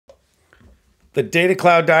The Data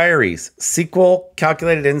Cloud Diaries, SQL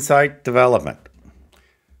Calculated Insight Development.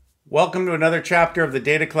 Welcome to another chapter of the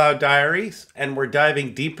Data Cloud Diaries, and we're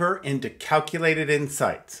diving deeper into calculated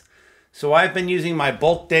insights. So I've been using my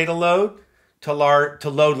bulk data load to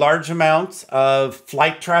load large amounts of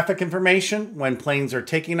flight traffic information when planes are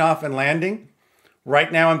taking off and landing.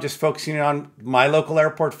 Right now, I'm just focusing on my local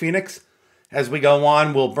airport, Phoenix. As we go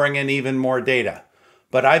on, we'll bring in even more data.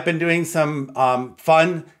 But I've been doing some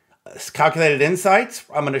fun calculated insights.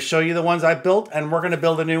 I'm going to show you the ones I built, and we're going to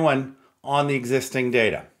build a new one on the existing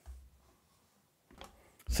data.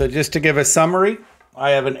 So just to give a summary,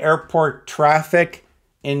 I have an airport traffic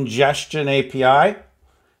ingestion API.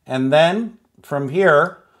 And then from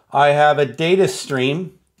here, I have a data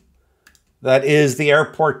stream that is the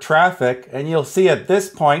airport traffic. And you'll see at this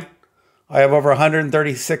point, I have over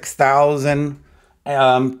 136,000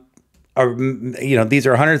 these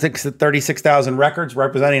are 136,000 records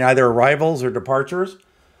representing either arrivals or departures.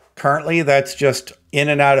 Currently, that's just in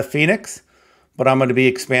and out of Phoenix, but I'm going to be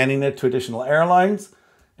expanding it to additional airlines.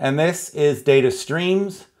 And this is data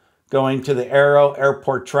streams going to the Aero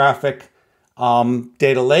airport traffic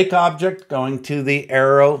data lake object, going to the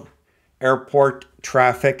Aero airport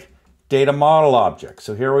traffic data model object.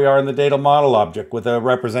 So here we are in the data model object with a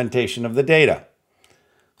representation of the data.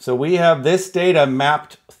 So we have this data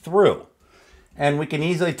mapped through, and we can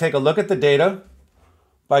easily take a look at the data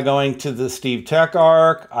by going to the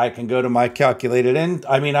SteveTechArc. I can go to my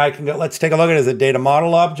let's take a look at it as a data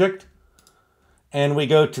model object, and we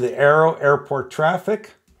go to the Aero airport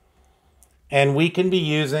traffic, and we can be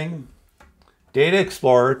using Data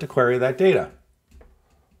Explorer to query that data.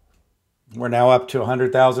 We're now up to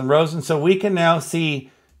 100,000 rows, and so we can now see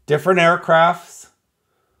different aircrafts.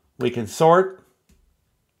 We can sort.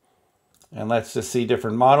 And let's just see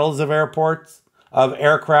different models of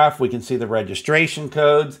aircraft. We can see the registration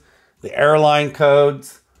codes, the airline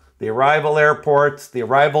codes, the arrival airports, the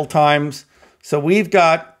arrival times. So we've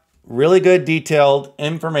got really good detailed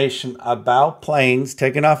information about planes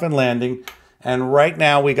taking off and landing. And right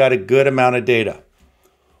now we got a good amount of data.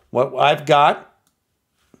 What I've got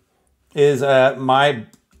is my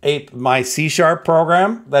C#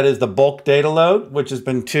 program that is the bulk data load, which has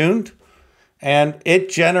been tuned. And it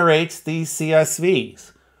generates these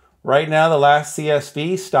CSVs. Right now, the last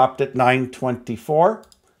CSV stopped at 924.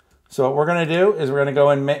 So what we're going to do is we're going to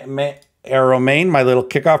go in Aero main, my little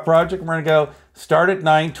kickoff project. We're going to go start at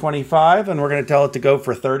 925, and we're going to tell it to go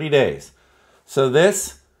for 30 days. So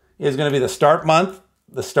this is going to be the start month,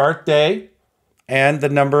 the start day, and the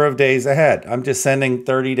number of days ahead. I'm just sending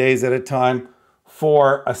 30 days at a time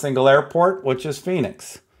for a single airport, which is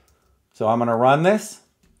Phoenix. So I'm going to run this.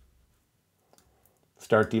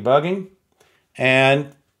 Start debugging,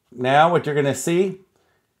 and now what you're going to see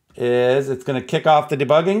is it's going to kick off the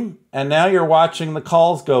debugging, and now you're watching the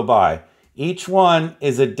calls go by. Each one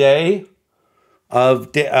is a day of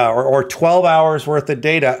or 12 hours worth of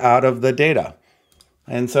data out of the data.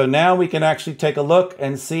 And so now we can actually take a look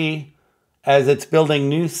and see as it's building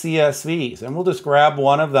new CSVs, and we'll just grab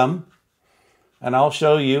one of them, and I'll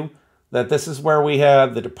show you that this is where we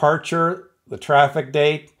have the departure, the traffic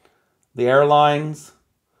date, the airlines,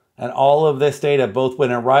 and all of this data, both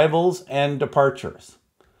when arrivals and departures.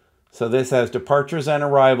 So this has departures and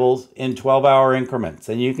arrivals in 12-hour increments,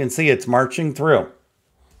 and you can see it's marching through.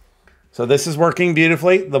 So this is working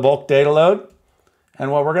beautifully, the bulk data load.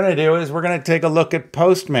 And what we're going to do is we're going to take a look at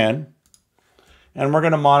Postman, and we're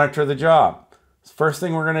going to monitor the job. First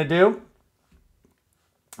thing we're going to do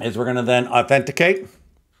is we're going to then authenticate.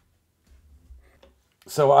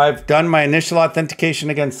 So I've done my initial authentication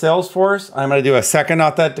against Salesforce. I'm going to do a second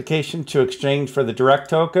authentication to exchange for the direct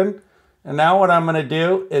token. And now what I'm going to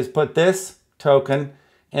do is put this token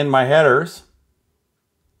in my headers.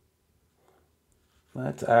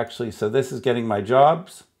 So this is getting my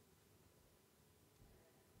jobs.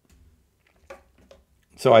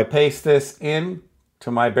 So I paste this in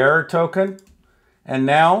to my bearer token. And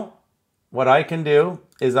now what I can do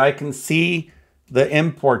is I can see the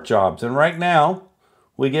import jobs. And right now,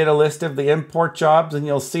 we get a list of the import jobs, and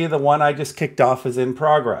you'll see the one I just kicked off is in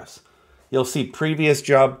progress. You'll see previous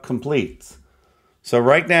job completes. So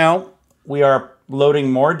right now, we are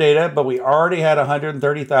loading more data, but we already had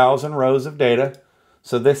 130,000 rows of data.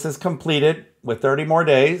 So this is completed with 30 more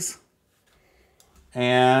days,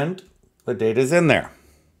 and the data is in there.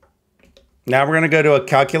 Now we're going to go to a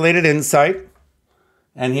calculated insight,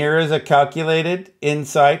 and here is a calculated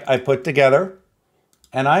insight I put together.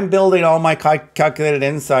 And I'm building all my calculated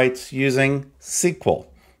insights using SQL.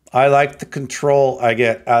 I like the control I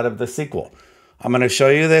get out of the SQL. I'm going to show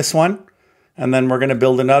you this one, and then we're going to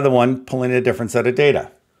build another one pulling a different set of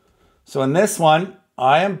data. So in this one,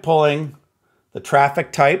 I am pulling the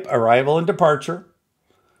traffic type, arrival and departure,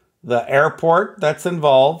 the airport that's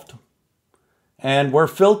involved, and we're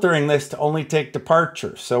filtering this to only take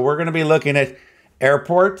departures. So we're going to be looking at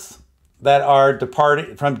airports that are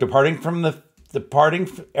departing from the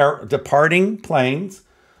departing planes,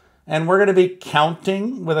 and we're going to be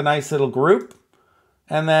counting with a nice little group,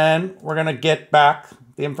 and then we're going to get back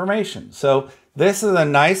the information. So this is a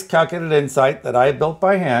nice calculated insight that I built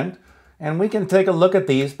by hand, and we can take a look at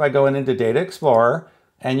these by going into Data Explorer,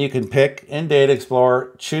 and you can pick in Data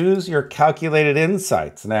Explorer, choose your calculated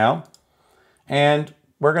insights now, and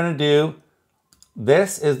we're going to do,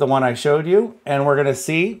 this is the one I showed you, and we're going to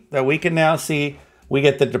see that we can now see we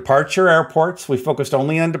get the departure airports. We focused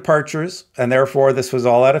only on departures, and therefore this was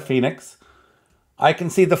all out of Phoenix. I can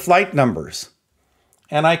see the flight numbers,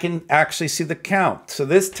 and I can actually see the count. So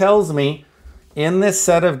this tells me in this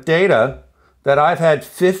set of data that I've had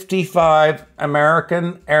 55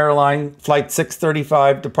 American airline flight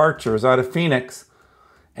 635 departures out of Phoenix,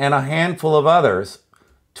 and a handful of others,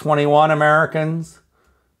 21 Americans,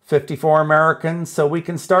 54 Americans. So we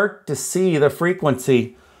can start to see the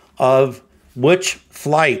frequency of which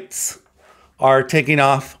flights are taking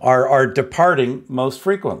off, are departing most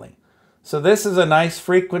frequently. So this is a nice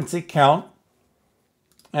frequency count,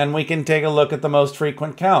 and we can take a look at the most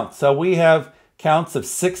frequent count. So we have counts of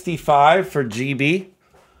 65 for GB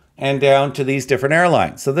and down to these different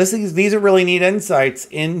airlines. So these are really neat insights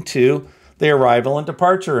into the arrival and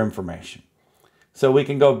departure information. So we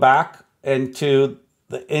can go back into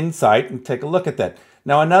the insight and take a look at that.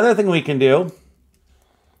 Now, another thing we can do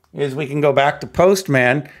is we can go back to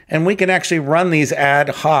Postman, and we can actually run these ad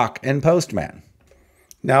hoc in Postman.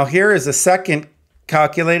 Now, here is a second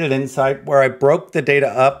calculated insight where I broke the data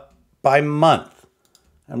up by month,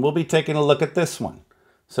 and we'll be taking a look at this one.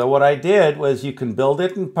 So what I did was, you can build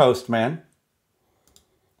it in Postman,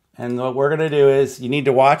 and what we're going to do is, you need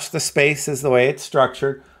to watch the spaces the way it's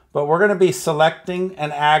structured, but we're going to be selecting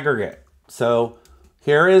an aggregate. So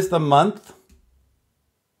here is the month,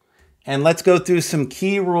 and let's go through some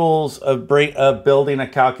key rules of building a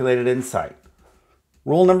calculated insight.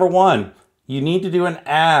 Rule number one, you need to do an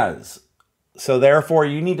as. So therefore,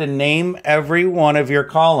 you need to name every one of your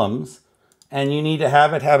columns, and you need to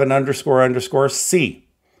have it have an underscore C.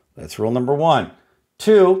 That's rule number one.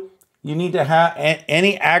 Two, you need to have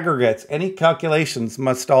any aggregates, any calculations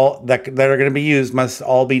must all that are going to be used must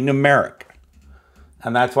all be numeric.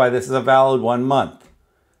 And that's why this is a valid 1 month.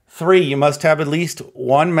 Three, you must have at least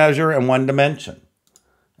one measure and one dimension.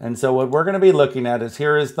 And so what we're going to be looking at is,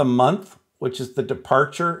 here is the month, which is the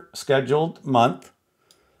departure scheduled month.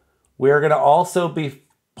 We are going to also be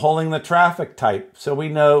pulling the traffic type. So we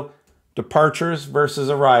know departures versus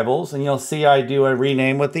arrivals, and you'll see I do a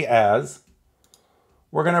rename with the as.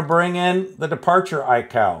 We're going to bring in the departure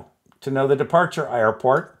ICAO to know the departure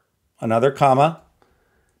airport, another comma.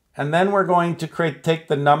 And then we're going to take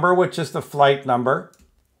the number, which is the flight number.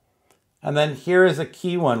 And then here is a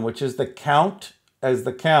key one, which is the count as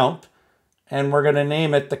the count. And we're going to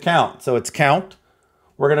name it the count. So it's count.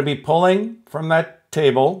 We're going to be pulling from that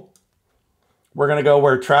table. We're going to go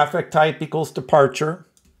where traffic type equals departure.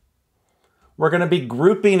 We're going to be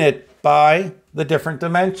grouping it by the different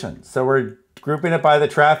dimensions. So we're grouping it by the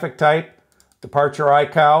traffic type, departure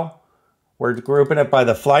ICAO. We're grouping it by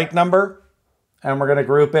the flight number, and we're going to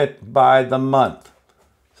group it by the month.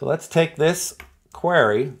 So let's take this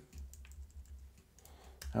query,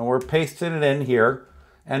 and we're pasting it in here.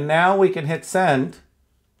 And now we can hit send,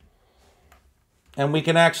 and we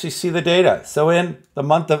can actually see the data. So in the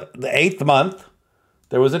month of the 8th month,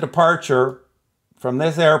 there was a departure from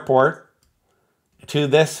this airport to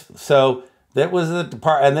this. So that was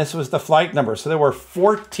the and this was the flight number. So there were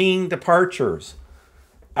 14 departures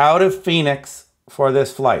out of Phoenix for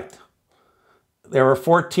this flight. There were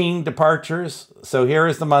 14 departures. So here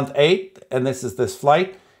is the month 8, and this is this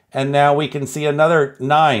flight. And now we can see another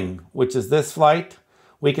 9, which is this flight.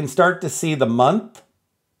 We can start to see the month,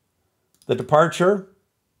 the departure,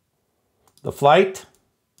 the flight,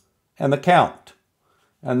 and the count.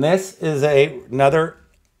 And this is another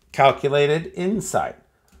calculated insight.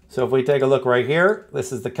 So if we take a look right here,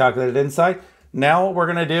 this is the calculated insight. Now what we're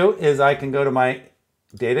going to do is I can go to my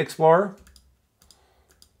Data Explorer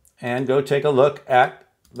and go take a look at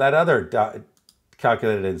that other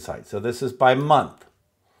calculated insight. So this is by month.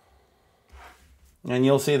 And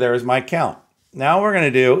you'll see there's my count. Now what we're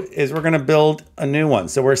going to do is we're going to build a new one.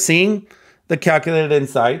 So we're seeing the calculated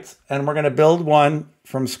insights, and we're going to build one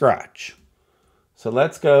from scratch. So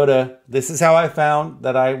let's go to, this is how I found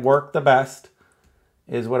that I work the best,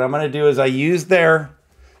 is what I'm going to do is I use their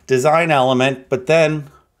design element, but then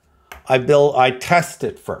I test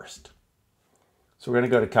it first. So we're going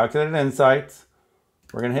to go to Calculated Insights.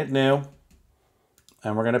 We're going to hit New.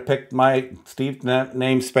 And we're going to pick my Steve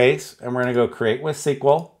namespace. And we're going to go Create with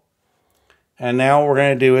SQL. And now what we're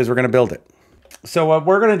going to do is we're going to build it. So what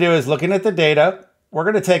we're going to do is, looking at the data, we're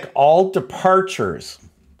going to take all departures.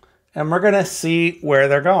 And we're going to see where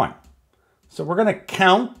they're going. So we're going to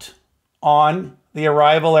count on the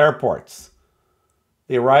arrival airports.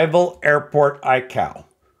 The arrival airport iCal.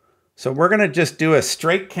 So we're going to just do a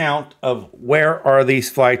straight count of where are these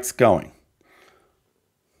flights going.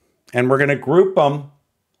 And we're going to group them.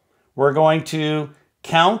 We're going to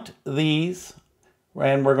count these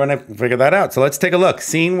and we're going to figure that out. So let's take a look,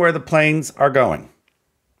 seeing where the planes are going.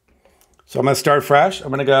 So I'm going to start fresh. I'm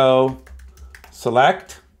going to go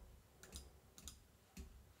select.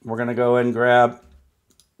 We're going to go and grab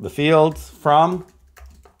the fields from,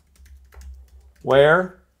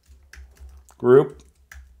 where, group,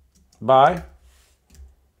 by,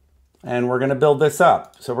 and we're going to build this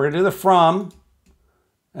up. So we're going to do the from,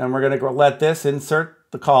 and we're going to let this insert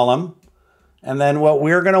the column. And then what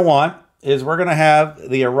we're going to want is we're going to have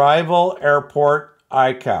the arrival airport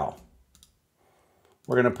iCal.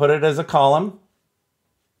 We're going to put it as a column.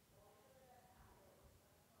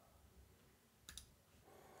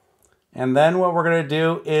 And then what we're going to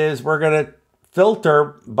do is we're going to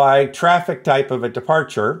filter by traffic type of a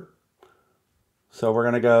departure. So we're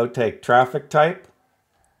going to go take traffic type.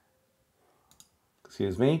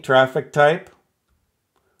 Traffic type.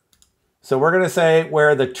 So we're going to say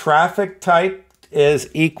where the traffic type is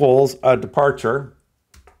equals a departure.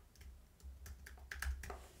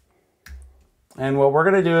 And what we're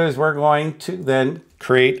going to do is we're going to then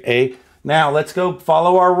create a, now let's go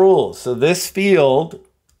follow our rules. So this field,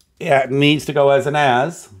 it needs to go as an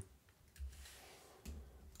as.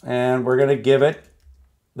 And we're going to give it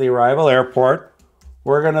the arrival airport.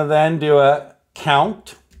 We're going to then do a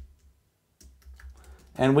count.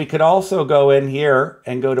 And we could also go in here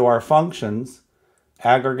and go to our functions,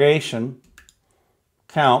 aggregation,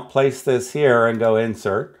 count, place this here and go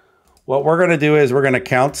insert. What we're going to do is we're going to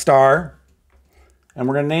count star and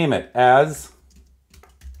we're going to name it as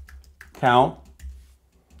count.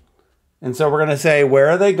 And so we're going to say, where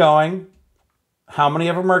are they going? How many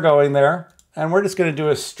of them are going there? And we're just going to do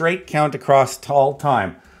a straight count across all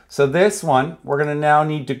time. So this one, we're going to now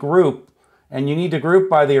need to group, and you need to group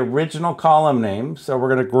by the original column name. So we're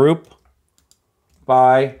going to group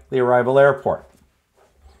by the arrival airport.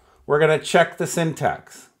 We're going to check the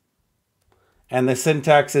syntax, and the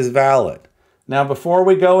syntax is valid. Now, before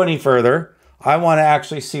we go any further, I want to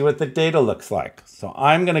actually see what the data looks like. So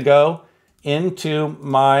I'm going to go into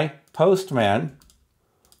my Postman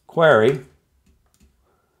query.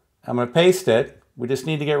 I'm going to paste it. We just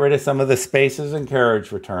need to get rid of some of the spaces and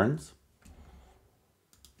carriage returns.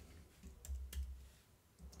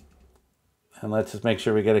 And let's just make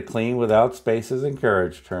sure we get it clean without spaces and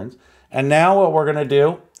carriage returns. And now what we're going to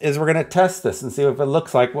do is we're going to test this and see if it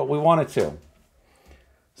looks like what we want it to.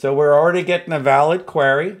 So we're already getting a valid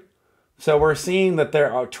query. So we're seeing that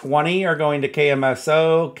there are 20 are going to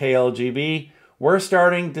KMSO, KLGB. We're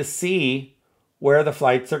starting to see where the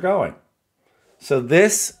flights are going. So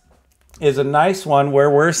this is a nice one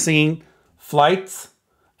where we're seeing flights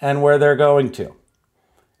and where they're going to.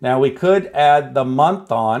 Now we could add the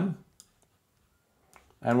month on.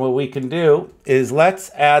 And what we can do is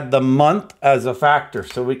let's add the month as a factor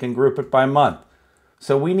so we can group it by month.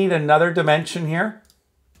 So we need another dimension here.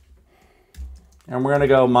 And we're going to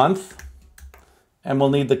go month. And we'll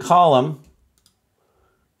need the column.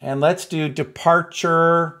 And let's do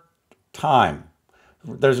departure time.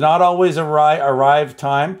 There's not always a arrive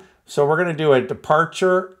time. So we're going to do a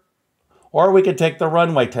departure, or we could take the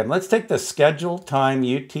runway time. Let's take the schedule time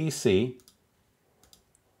UTC.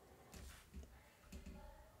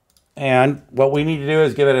 And what we need to do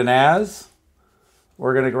is give it an as.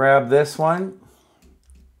 We're going to grab this one,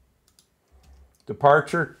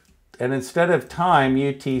 departure, and instead of time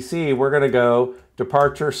UTC, we're going to go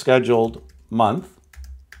departure scheduled month.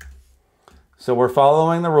 So we're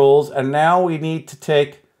following the rules, and now we need to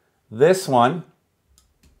take this one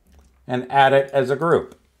and add it as a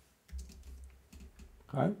group.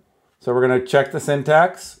 Okay. So we're going to check the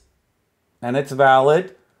syntax, and it's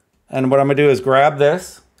valid. And what I'm going to do is grab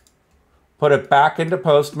this, put it back into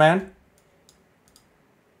Postman.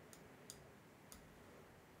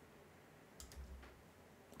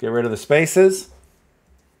 Get rid of the spaces.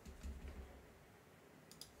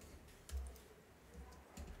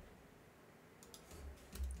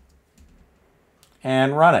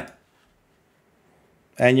 And run it.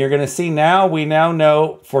 And you're going to see now, we now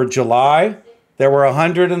know for July, there were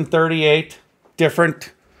 138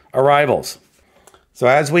 different arrivals. So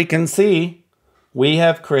as we can see, we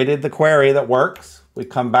have created the query that works. We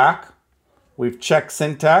come back, we've checked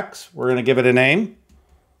syntax, we're going to give it a name,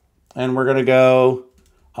 and we're going to go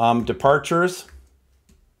departures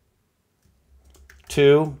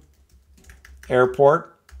to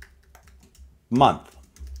airport month.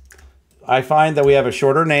 I find that we have a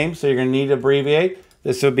shorter name, so you're going to need to abbreviate.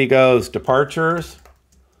 This would be goes departures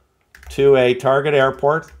to a target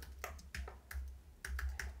airport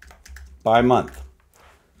by month.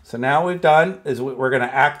 So now we've done is we're going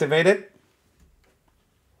to activate it.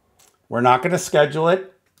 We're not going to schedule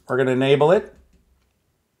it. We're going to enable it.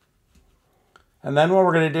 And then what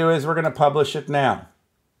we're going to do is we're going to publish it now.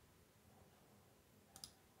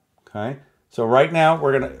 Okay. So right now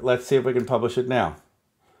let's see if we can publish it now.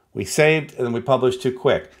 We saved and then we published too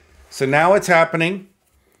quick. So now what's happening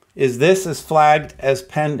is this is flagged as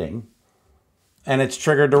pending and it's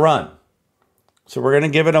triggered to run. So we're going to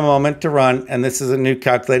give it a moment to run, and this is a new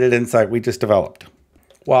calculated insight we just developed.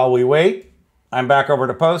 While we wait, I'm back over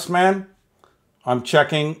to Postman. I'm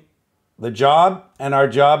checking the job, and our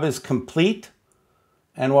job is complete.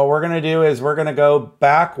 And what we're going to do is we're going to go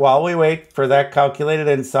back while we wait for that calculated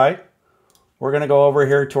insight. We're going to go over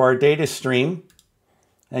here to our data stream,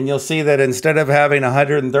 and you'll see that instead of having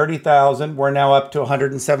 130,000, we're now up to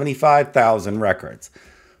 175,000 records.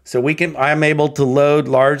 So I'm able to load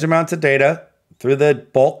large amounts of data through the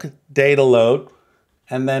bulk data load,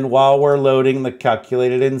 and then while we're loading the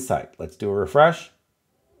calculated insight. Let's do a refresh.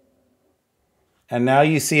 And now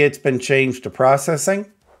you see it's been changed to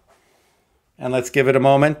processing. And let's give it a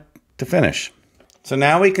moment to finish. So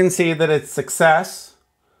now we can see that it's success.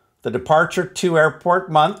 The departure to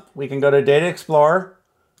airport month, we can go to Data Explorer,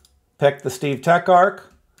 pick the SteveTechArc,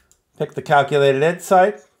 pick the calculated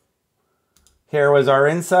insight. Here was our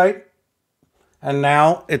insight. And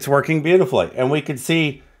now it's working beautifully. And we can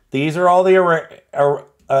see these are all the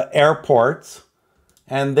airports.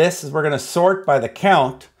 And this is, we're going to sort by the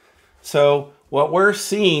count. So what we're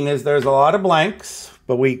seeing is there's a lot of blanks,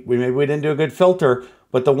 but maybe we didn't do a good filter.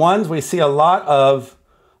 But the ones we see a lot of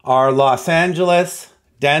are Los Angeles,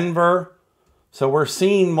 Denver. So we're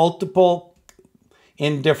seeing multiple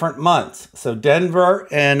in different months. So Denver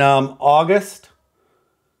in August,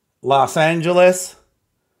 Los Angeles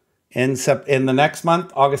in the next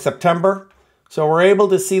month, August, September. So we're able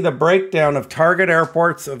to see the breakdown of target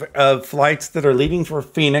airports of flights that are leaving for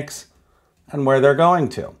Phoenix and where they're going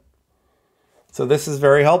to. So this is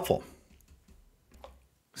very helpful.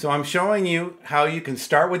 So I'm showing you how you can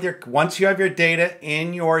start with once you have your data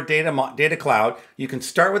in your data cloud, you can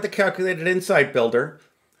start with the Calculated Insight Builder.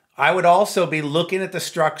 I would also be looking at the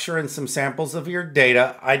structure and some samples of your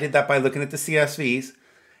data. I did that by looking at the CSVs.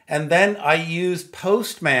 And then I used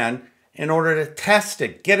Postman in order to test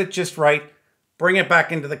it, get it just right, bring it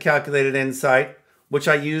back into the Calculated Insight, which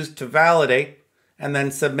I used to validate and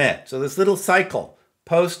then submit. So this little cycle,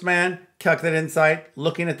 Postman, Calculated Insight,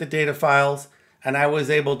 looking at the data files, and I was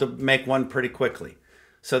able to make one pretty quickly.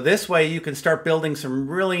 So this way you can start building some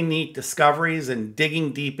really neat discoveries and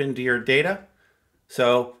digging deep into your data.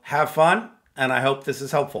 So have fun, and I hope this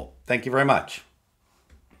is helpful. Thank you very much.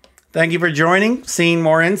 Thank you for joining, seeing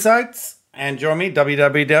more insights, and join me,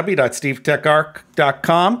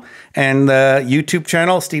 www.SteveTechArc.com and the YouTube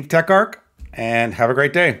channel, SteveTechArc, and have a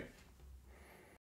great day.